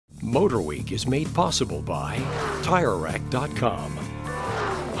MotorWeek is made possible by TireRack.com,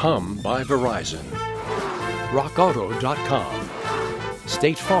 Hum by Verizon, RockAuto.com,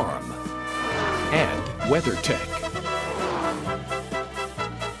 State Farm, and WeatherTech.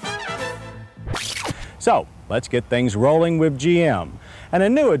 So, let's get things rolling with GM and a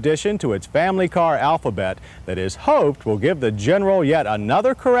new addition to its family car alphabet that is hoped will give the General yet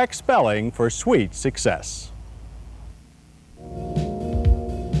another correct spelling for sweet success.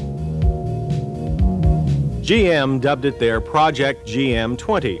 GM dubbed it their Project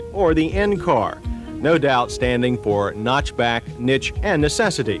GM20, or the N car, no doubt standing for notchback, niche, and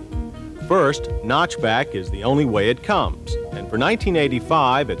necessity. First, notchback is the only way it comes, and for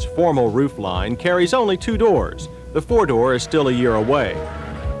 1985, its formal roofline carries only 2 doors. The 4-door is still a year away,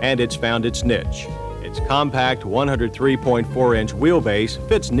 and it's found its niche. Its compact 103.4-inch wheelbase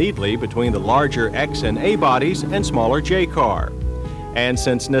fits neatly between the larger X and A bodies and smaller J car. And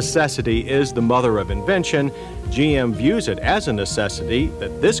since necessity is the mother of invention, GM views it as a necessity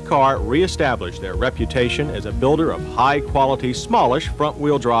that this car reestablish their reputation as a builder of high-quality, smallish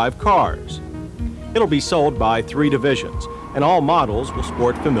front-wheel drive cars. It'll be sold by 3 divisions, and all models will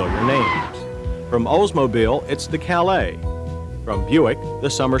sport familiar names. From Oldsmobile, it's the Calais. From Buick, the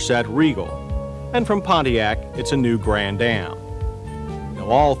Somerset Regal. And from Pontiac, it's a new Grand Am. Now,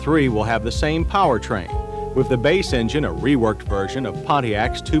 all 3 will have the same powertrain, with the base engine a reworked version of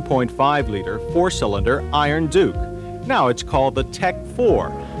Pontiac's 2.5-liter 4-cylinder Iron Duke. Now it's called the Tech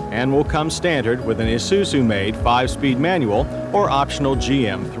 4 and will come standard with an Isuzu-made 5-speed manual or optional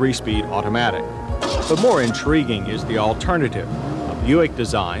GM 3-speed automatic. But more intriguing is the alternative, a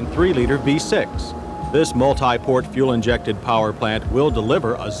Buick-designed 3-liter V6. This multi-port fuel-injected power plant will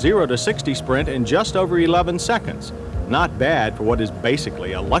deliver a 0-to-60 sprint in just over 11 seconds. Not bad for what is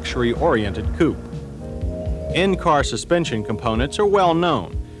basically a luxury-oriented coupe. In-car suspension components are well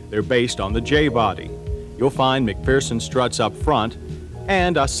known. They're based on the J-body. You'll find McPherson struts up front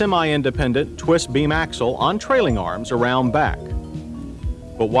and a semi-independent twist beam axle on trailing arms around back.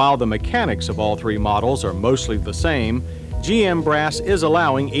 But while the mechanics of all 3 models are mostly the same, GM Brass is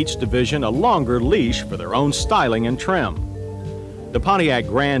allowing each division a longer leash for their own styling and trim. The Pontiac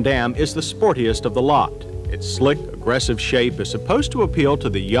Grand Am is the sportiest of the lot. Its slick, aggressive shape is supposed to appeal to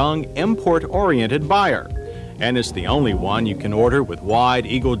the young, import-oriented buyer, and it's the only one you can order with wide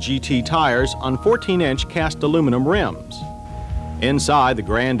Eagle GT tires on 14-inch cast aluminum rims. Inside, the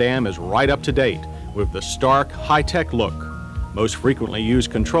Grand Am is right up to date with the stark, high-tech look. Most frequently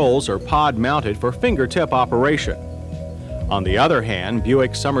used controls are pod-mounted for fingertip operation. On the other hand,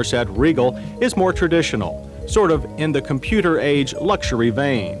 Buick's Somerset Regal is more traditional, sort of in the computer-age luxury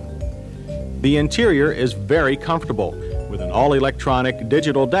vein. The interior is very comfortable, with an all-electronic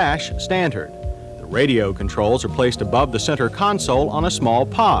digital dash standard. Radio controls are placed above the center console on a small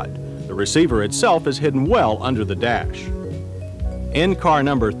pod. The receiver itself is hidden well under the dash. In-car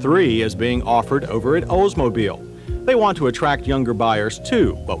number 3 is being offered over at Oldsmobile. They want to attract younger buyers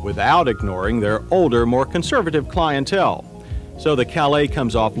too, but without ignoring their older, more conservative clientele. So the Calais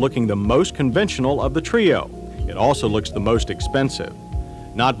comes off looking the most conventional of the trio. It also looks the most expensive.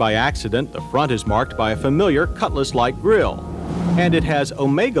 Not by accident, the front is marked by a familiar cutlass-like grille, and it has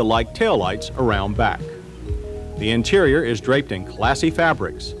Omega-like taillights around back. The interior is draped in classy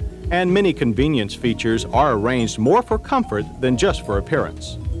fabrics, and many convenience features are arranged more for comfort than just for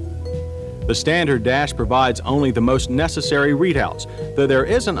appearance. The standard dash provides only the most necessary readouts, though there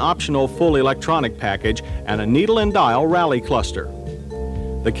is an optional full electronic package and a needle and dial rally cluster.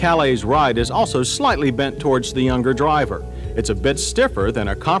 The Calais ride is also slightly bent towards the younger driver. It's a bit stiffer than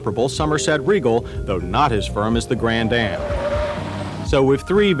a comparable Somerset Regal, though not as firm as the Grand Am. So with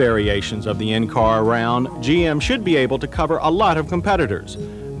 3 variations of the in-car around, GM should be able to cover a lot of competitors.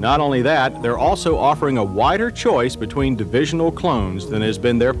 Not only that, they're also offering a wider choice between divisional clones than has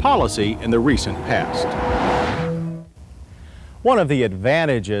been their policy in the recent past. One of the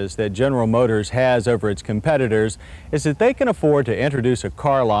advantages that General Motors has over its competitors is that they can afford to introduce a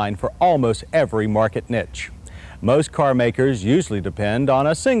car line for almost every market niche. Most car makers usually depend on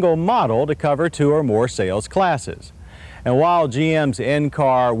a single model to cover 2 or more sales classes. And while GM's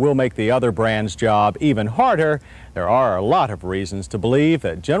in-car will make the other brand's job even harder, there are a lot of reasons to believe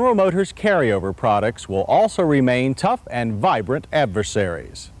that General Motors carryover products will also remain tough and vibrant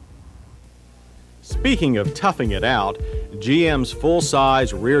adversaries. Speaking of toughing it out, GM's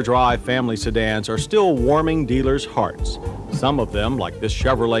full-size rear-drive family sedans are still warming dealers' hearts. Some of them, like this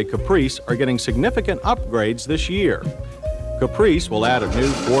Chevrolet Caprice, are getting significant upgrades this year. Caprice will add a new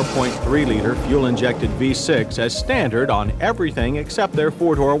 4.3-liter fuel-injected V6 as standard on everything except their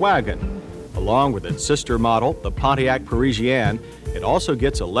 4-door wagon. Along with its sister model, the Pontiac Parisienne, It also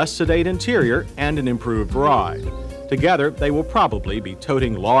gets a less sedate interior and an improved ride. Together, they will probably be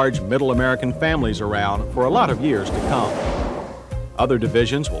toting large middle American families around for a lot of years to come. Other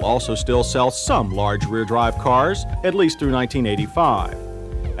divisions will also still sell some large rear-drive cars, at least through 1985.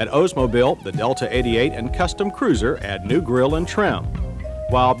 At Oldsmobile, the Delta 88 and Custom Cruiser add new grille and trim,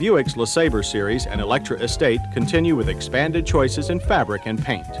 while Buick's LeSabre Series and Electra Estate continue with expanded choices in fabric and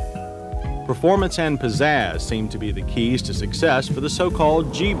paint. Performance and pizzazz seem to be the keys to success for the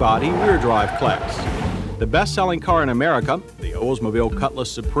so-called G-body rear-drive class. The best-selling car in America, the Oldsmobile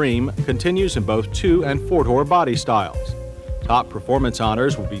Cutlass Supreme, continues in both 2- and 4-door body styles. Top performance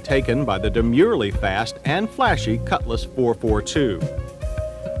honors will be taken by the demurely fast and flashy Cutlass 442.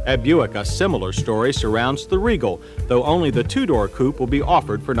 At Buick, a similar story surrounds the Regal, though only the 2-door coupe will be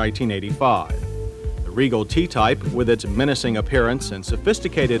offered for 1985. The Regal T-Type, with its menacing appearance and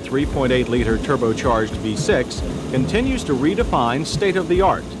sophisticated 3.8-liter turbocharged V6, continues to redefine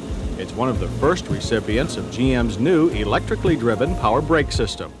state-of-the-art. It's one of the first recipients of GM's new electrically driven power brake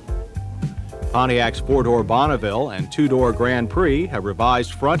system. Pontiac's 4-door Bonneville and 2-door Grand Prix have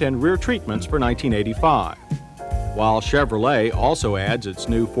revised front and rear treatments for 1985, while Chevrolet also adds its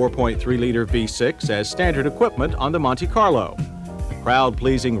new 4.3-liter V6 as standard equipment on the Monte Carlo. The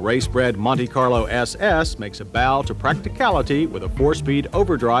crowd-pleasing race-bred Monte Carlo SS makes a bow to practicality with a 4-speed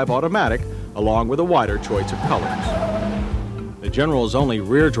overdrive automatic along with a wider choice of colors. The General's only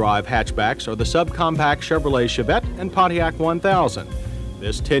rear-drive hatchbacks are the subcompact Chevrolet Chevette and Pontiac 1000.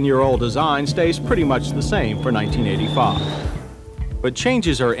 This 10-year-old design stays pretty much the same for 1985. But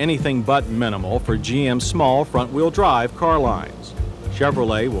changes are anything but minimal for GM's small front-wheel drive car lines.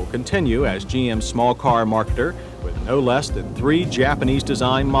 Chevrolet will continue as GM's small car marketer with no less than 3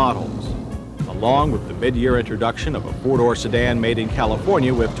 Japanese-designed models. Along with the mid-year introduction of a 4-door sedan made in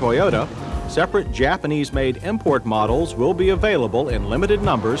California with Toyota, separate Japanese-made import models will be available in limited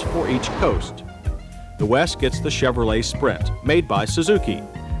numbers for each coast. The West gets the Chevrolet Sprint, made by Suzuki.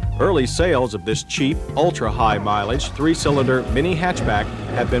 Early sales of this cheap, ultra-high mileage 3-cylinder mini hatchback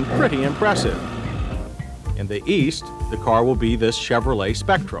have been pretty impressive. In the East, the car will be this Chevrolet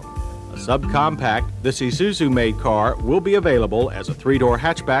Spectrum. A subcompact, this Isuzu-made car will be available as a 3-door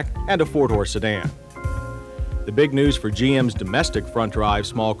hatchback and a 4-door sedan. The big news for GM's domestic front-drive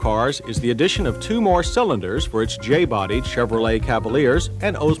small cars is the addition of 2 more cylinders for its J-bodied Chevrolet Cavaliers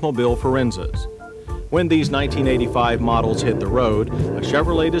and Oldsmobile Forenzas. When these 1985 models hit the road, a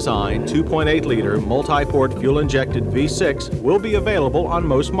Chevrolet-designed 2.8-liter multi-port fuel-injected V6 will be available on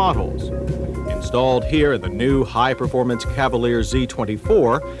most models. Installed here in the new high-performance Cavalier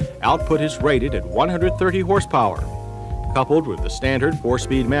Z24, output is rated at 130 horsepower. Coupled with the standard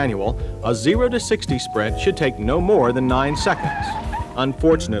 4-speed manual, a 0 to 60 sprint should take no more than 9 seconds.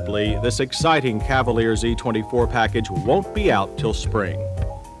 Unfortunately, this exciting Cavalier Z24 package won't be out till spring.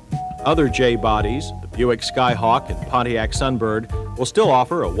 Other J-bodies, the Buick Skyhawk and Pontiac Sunbird, will still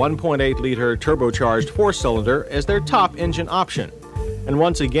offer a 1.8-liter turbocharged 4-cylinder as their top engine option. And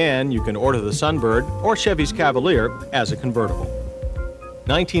once again, you can order the Sunbird or Chevy's Cavalier as a convertible.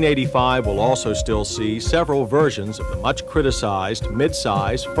 1985 will also still see several versions of the much-criticized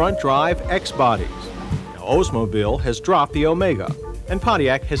mid-size front-drive X-bodies. Now, Oldsmobile has dropped the Omega, and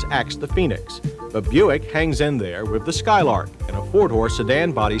Pontiac has axed the Phoenix, but Buick hangs in there with the Skylark in a 4-door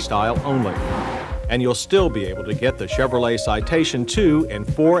sedan body style only. And you'll still be able to get the Chevrolet Citation II in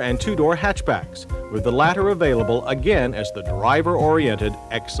 4- and 2-door hatchbacks, with the latter available again as the driver-oriented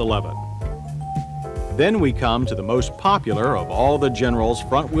X11. Then we come to the most popular of all the General's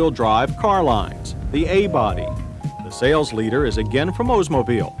front-wheel drive car lines, the A-body. The sales leader is again from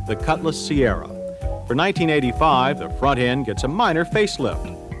Oldsmobile, the Cutlass Sierra. For 1985, the front end gets a minor facelift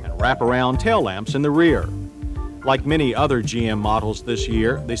and wraparound tail lamps in the rear. Like many other GM models this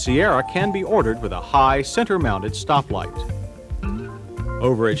year, the Sierra can be ordered with a high center-mounted stoplight.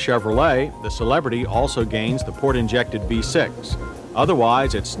 Over at Chevrolet, the Celebrity also gains the port-injected V6.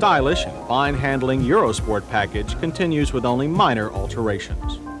 Otherwise, its stylish and fine-handling Eurosport package continues with only minor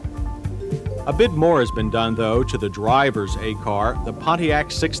alterations. A bit more has been done, though, to the driver's A-car, the Pontiac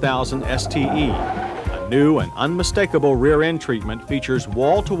 6000 STE. A new and unmistakable rear-end treatment features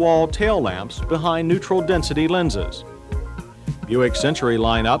wall-to-wall tail lamps behind neutral-density lenses. Buick Century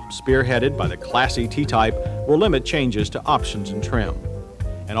lineup, spearheaded by the classy T-Type, will limit changes to options and trim.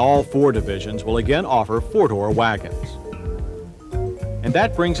 And all 4 divisions will again offer 4-door wagons. And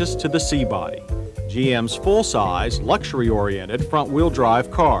that brings us to the C-body, GM's full-size, luxury-oriented front-wheel drive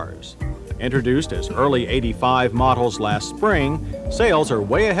cars. Introduced as early '85 models last spring, sales are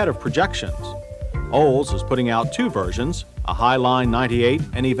way ahead of projections. Olds is putting out 2 versions, a Highline 98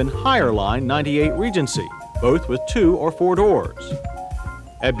 and even higher line 98 Regency. both with 2 or 4 doors.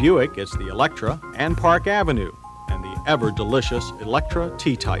 At Buick, it's the Electra and Park Avenue, and the ever-delicious Electra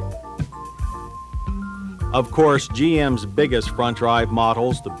T-Type. Of course, GM's biggest front-drive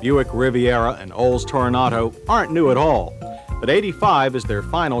models, the Buick Riviera and Olds Toronado, aren't new at all. But 85 is their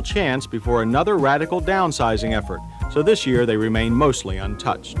final chance before another radical downsizing effort, so this year they remain mostly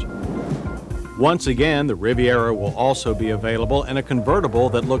untouched. Once again, the Riviera will also be available in a convertible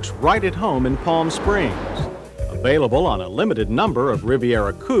that looks right at home in Palm Springs. Available on a limited number of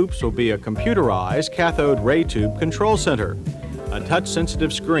Riviera coupes will be a computerized cathode ray tube control center, a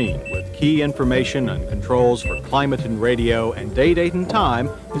touch-sensitive screen with key information and controls for climate and radio and date and time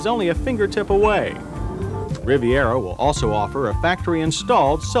is only a fingertip away. Riviera will also offer a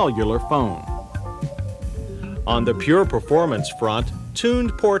factory-installed cellular phone. On the pure performance front,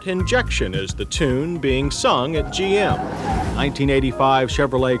 tuned port injection is the tune being sung at GM. 1985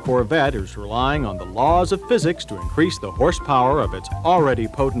 Chevrolet Corvette is relying on the laws of physics to increase the horsepower of its already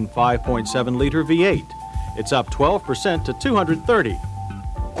potent 5.7-liter V8. It's up 12% to 230.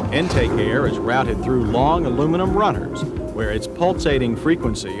 Intake air is routed through long aluminum runners, where its pulsating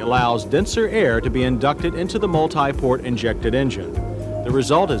frequency allows denser air to be inducted into the multi-port injected engine. The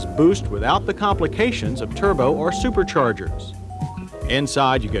result is boost without the complications of turbo or superchargers.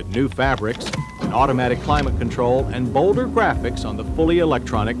 Inside, you get new fabrics, an automatic climate control, and bolder graphics on the fully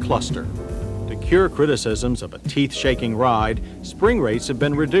electronic cluster. To cure criticisms of a teeth-shaking ride, spring rates have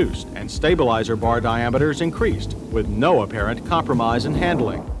been reduced and stabilizer bar diameters increased, with no apparent compromise in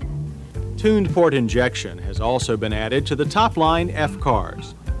handling. Tuned port injection has also been added to the top-line F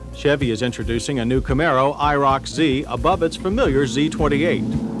cars. Chevy is introducing a new Camaro IROC Z above its familiar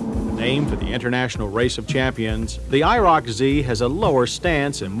Z28. Named for the International Race of Champions, the IROC Z has a lower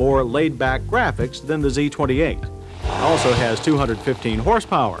stance and more laid-back graphics than the Z28. It also has 215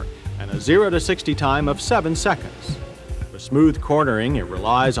 horsepower and a 0 to 60 time of 7 seconds. For smooth cornering, it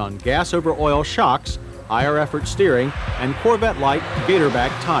relies on gas-over-oil shocks, higher effort steering, and Corvette-like gatorback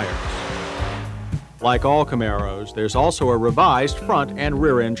tires. Like all Camaros, there's also a revised front and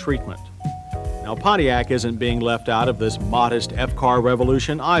rear-end treatment. Now, Pontiac isn't being left out of this modest F-car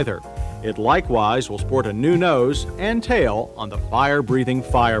revolution either. It likewise will sport a new nose and tail on the fire-breathing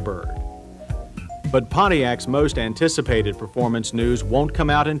Firebird. But Pontiac's most anticipated performance news won't come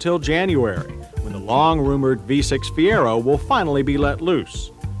out until January, when the long-rumored V6 Fiero will finally be let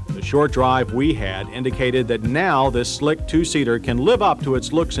loose. The short drive we had indicated that now this slick two-seater can live up to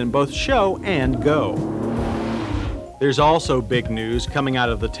its looks in both show and go. There's also big news coming out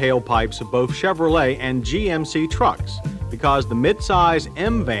of the tailpipes of both Chevrolet and GMC trucks, because the midsize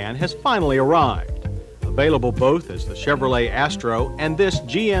M van has finally arrived, available both as the Chevrolet Astro and this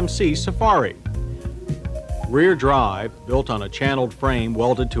GMC Safari. Rear drive, built on a channeled frame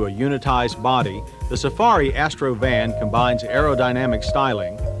welded to a unitized body, the Safari Astro van combines aerodynamic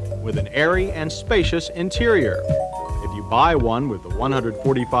styling with an airy and spacious interior. If you buy one with the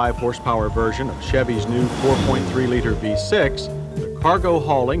 145 horsepower version of Chevy's new 4.3-liter V6, the cargo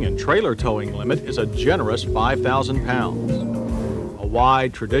hauling and trailer towing limit is a generous 5,000 pounds. A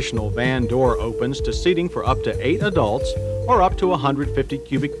wide traditional van door opens to seating for up to 8 adults or up to 150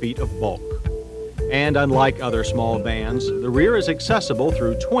 cubic feet of bulk. And unlike other small vans, the rear is accessible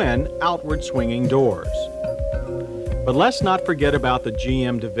through twin outward swinging doors. But let's not forget about the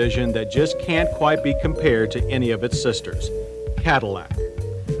GM division that just can't quite be compared to any of its sisters, Cadillac.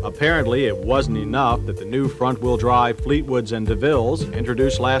 Apparently, it wasn't enough that the new front-wheel drive Fleetwoods and DeVilles,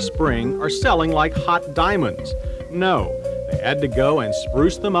 introduced last spring, are selling like hot diamonds. No, they had to go and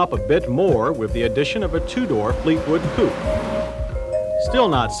spruce them up a bit more with the addition of a two-door Fleetwood coupe. Still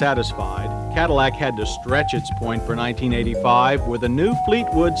not satisfied, Cadillac had to stretch its point for 1985 with a new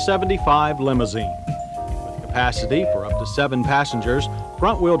Fleetwood 75 limousine. With capacity for up to 7 passengers,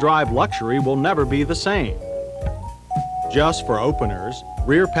 front-wheel drive luxury will never be the same. Just for openers,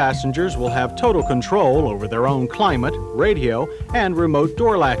 rear passengers will have total control over their own climate, radio, and remote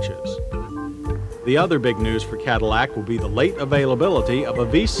door latches. The other big news for Cadillac will be the late availability of a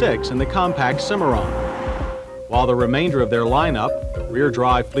V6 in the compact Cimarron, while the remainder of their lineup,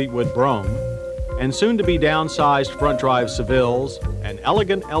 rear-drive Fleetwood Brougham, and soon-to-be downsized front-drive Sevilles and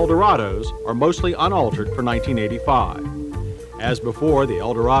elegant Eldorados are mostly unaltered for 1985. As before, the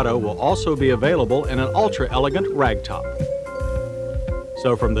Eldorado will also be available in an ultra-elegant ragtop.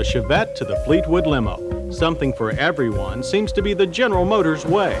 So from the Chevette to the Fleetwood limo, something for everyone seems to be the General Motors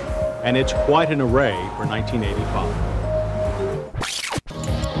way, and it's quite an array for 1985.